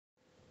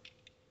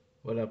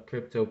What up,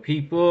 crypto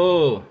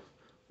people?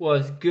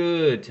 What's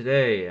good?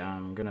 Today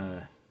I'm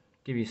gonna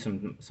give you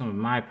some of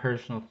my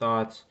personal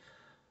thoughts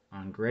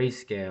on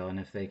grayscale and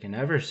if they can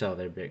ever sell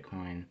their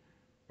Bitcoin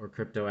or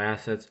crypto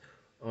assets,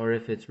 or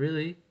if it's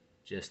really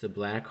just a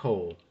black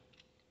hole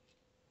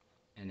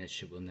and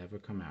it will never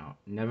come out,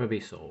 never be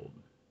sold.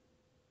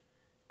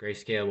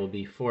 Grayscale will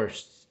be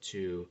forced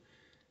to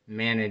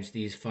manage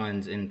these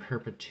funds in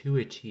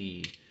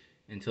perpetuity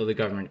until the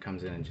government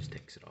comes in and just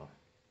takes it all.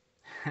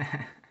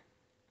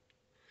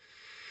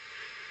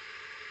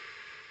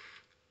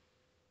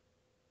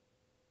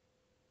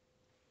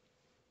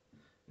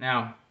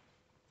 Now,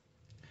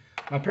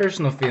 my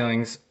personal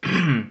feelings.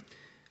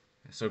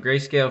 So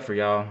grayscale for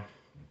y'all.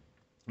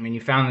 I mean,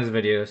 you found this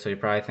video, so you're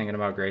probably thinking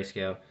about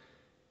grayscale.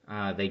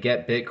 They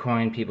get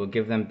Bitcoin. People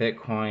give them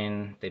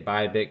Bitcoin. They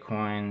buy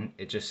Bitcoin.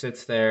 It just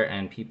sits there,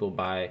 and people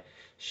buy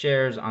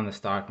shares on the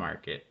stock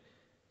market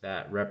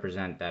that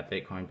represent that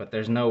Bitcoin. But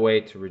there's no way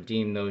to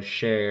redeem those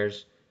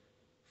shares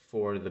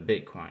for the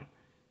Bitcoin.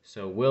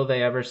 So will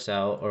they ever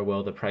sell, or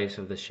will the price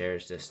of the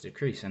shares just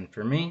decrease? And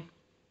for me,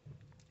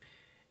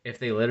 if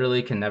they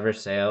literally can never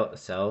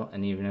sell,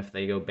 and even if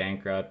they go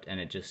bankrupt and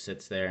it just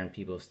sits there and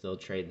people still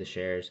trade the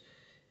shares,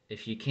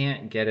 if you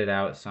can't get it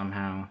out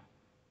somehow,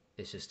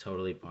 it's just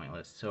totally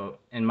pointless. So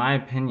in my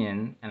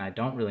opinion, and I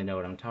don't really know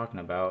what I'm talking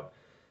about,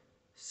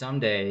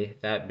 someday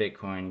that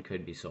Bitcoin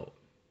could be sold.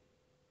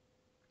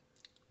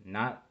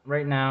 Not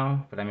right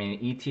now, but I mean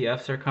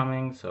ETFs are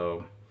coming,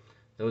 so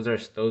those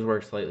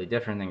work slightly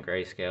different than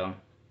grayscale.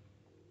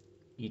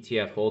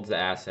 ETF holds the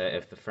asset.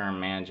 If the firm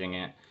managing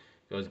it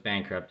goes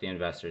bankrupt, the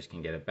investors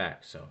can get it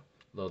back. So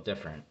a little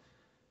different.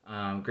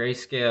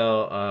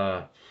 Grayscale,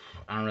 I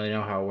don't really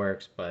know how it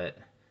works, but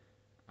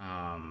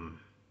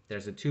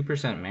there's a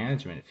 2%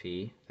 management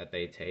fee that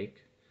they take.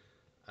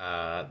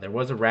 There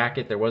was a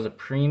racket, there was a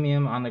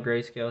premium on the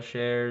Grayscale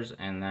shares,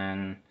 and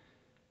then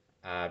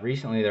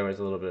recently there was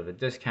a little bit of a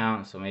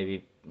discount. So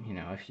maybe,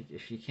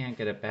 if you can't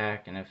get it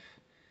back, and if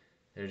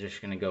they're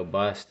just gonna go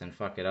bust and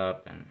fuck it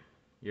up, and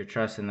you're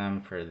trusting them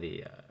for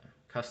the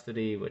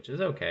custody, which is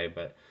okay,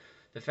 but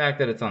the fact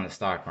that it's on the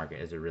stock market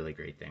is a really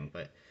great thing.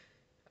 But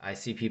I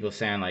see people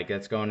saying like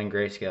it's going in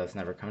grayscale, it's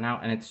never coming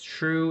out, and it's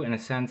true in a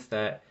sense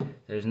that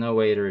there's no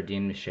way to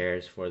redeem the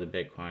shares for the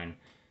Bitcoin,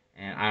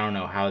 and I don't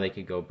know how they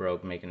could go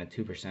broke making a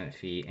 2%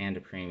 fee and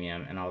a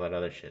premium and all that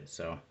other shit.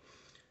 So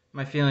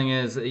my feeling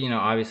is,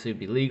 obviously it'd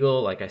be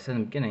legal. Like I said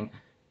in the beginning,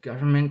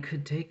 government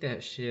could take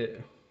that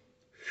shit.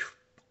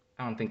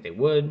 I don't think they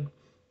would.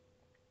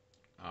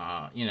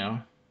 Uh, you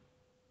know,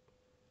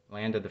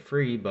 land of the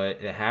free,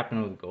 but it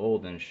happened with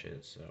gold and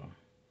shit. So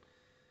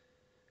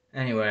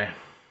anyway,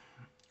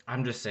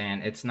 I'm just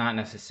saying it's not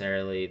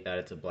necessarily that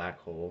it's a black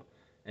hole.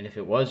 And if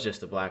it was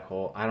just a black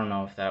hole, I don't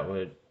know if that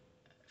would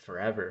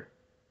forever.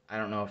 I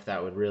don't know if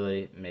that would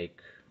really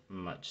make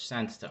much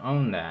sense to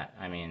own that.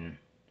 I mean,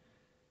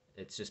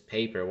 it's just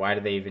paper. Why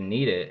do they even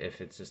need it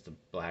if it's just a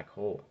black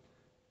hole?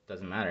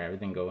 Doesn't matter.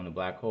 Everything go in a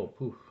black hole.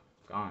 Poof,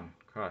 gone,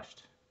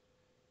 crushed.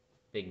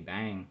 Big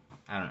bang.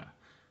 I don't know.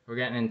 We're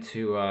getting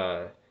into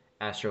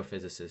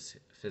astrophysicists,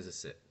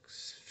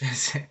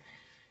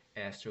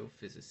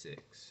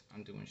 astrophysics.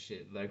 I'm doing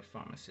shit like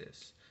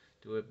pharmacists.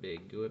 Do it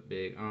big, do it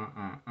big.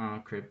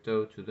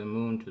 Crypto to the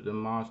moon, to the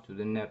Mars, to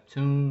the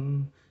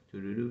Neptune. Do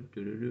do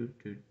do do do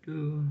do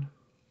do.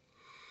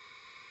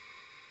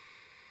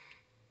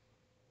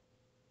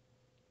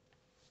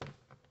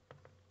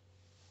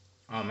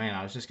 Oh man,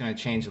 I was just gonna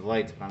change the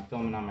lights, but I'm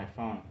filming on my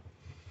phone.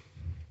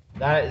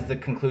 That is the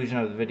conclusion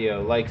of the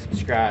video. Like,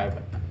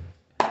 subscribe.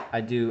 I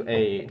do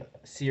a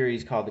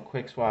series called the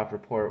Quick Swap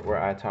Report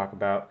where I talk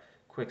about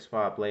Quick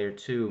Swap Layer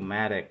 2,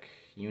 Matic,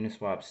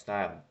 Uniswap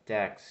style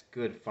DEX,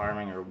 good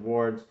farming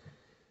rewards.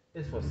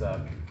 This what's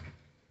up.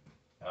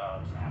 Oh,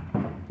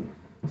 snap.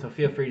 So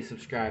feel free to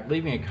subscribe.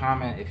 Leave me a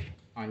comment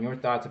on your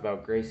thoughts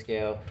about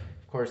Grayscale.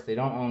 Of course, they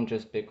don't own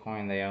just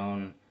Bitcoin. They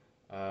own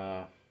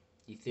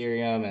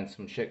Ethereum and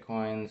some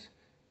shitcoins.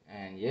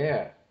 And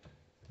yeah,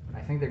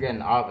 I think they're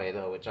getting Aave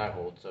though, which I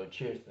hold. So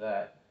cheers to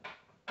that.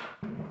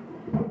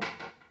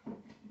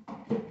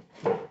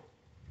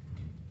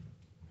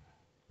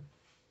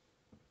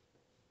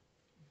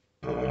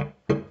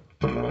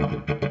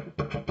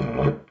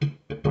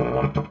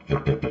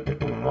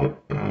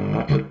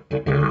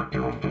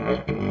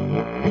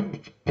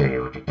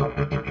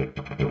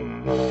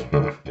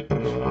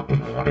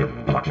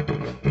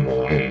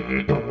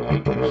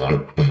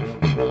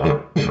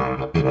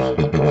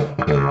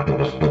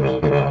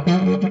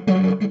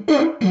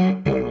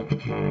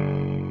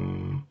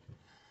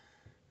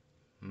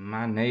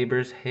 My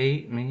neighbors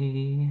hate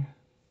me.